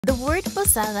The word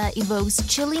posada evokes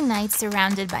chilly nights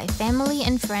surrounded by family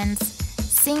and friends,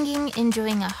 singing,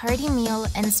 enjoying a hearty meal,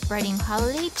 and spreading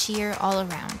holiday cheer all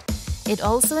around. It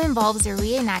also involves a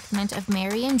reenactment of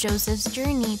Mary and Joseph's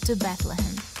journey to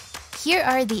Bethlehem. Here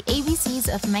are the ABCs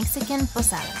of Mexican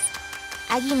posadas.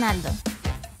 Aguinaldo.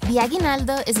 The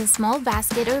aguinaldo is a small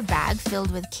basket or bag filled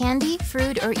with candy,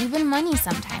 fruit, or even money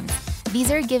sometimes.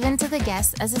 These are given to the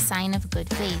guests as a sign of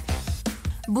good faith.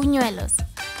 Buñuelos.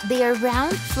 They are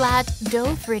round, flat,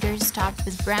 dough fritters topped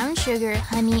with brown sugar,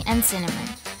 honey, and cinnamon.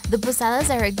 The posadas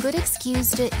are a good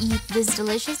excuse to eat this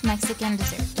delicious Mexican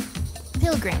dessert.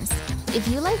 Pilgrims. If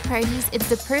you like parties, it's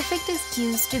the perfect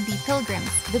excuse to be pilgrims.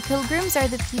 The pilgrims are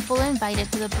the people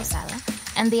invited to the posada,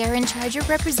 and they are in charge of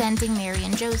representing Mary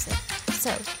and Joseph. So,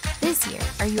 this year,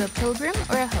 are you a pilgrim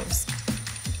or a host?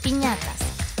 Piñatas.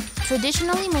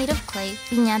 Traditionally made of clay,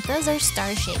 piñatas are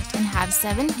star-shaped and have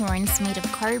 7 horns made of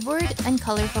cardboard and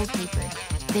colorful paper.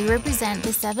 They represent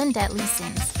the 7 deadly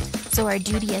sins. So our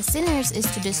duty as sinners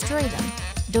is to destroy them.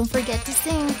 Don't forget to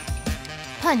sing.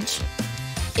 Punch.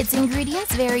 Its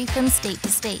ingredients vary from state to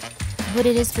state, but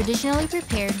it is traditionally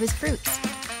prepared with fruits.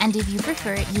 And if you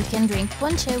prefer, you can drink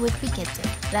ponche with piquete.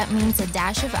 That means a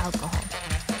dash of alcohol.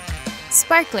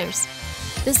 Sparklers.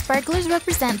 The sparklers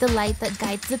represent the light that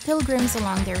guides the pilgrims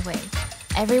along their way.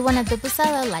 Everyone at the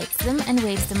posada lights them and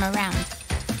waves them around.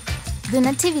 The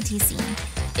nativity scene.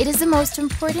 It is the most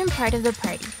important part of the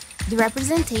party. The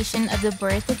representation of the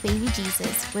birth of baby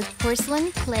Jesus with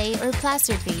porcelain, clay, or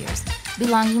plaster figures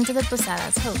belonging to the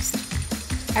posada's host.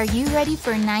 Are you ready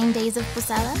for 9 days of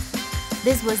posada?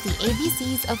 This was the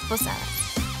ABCs of posadas.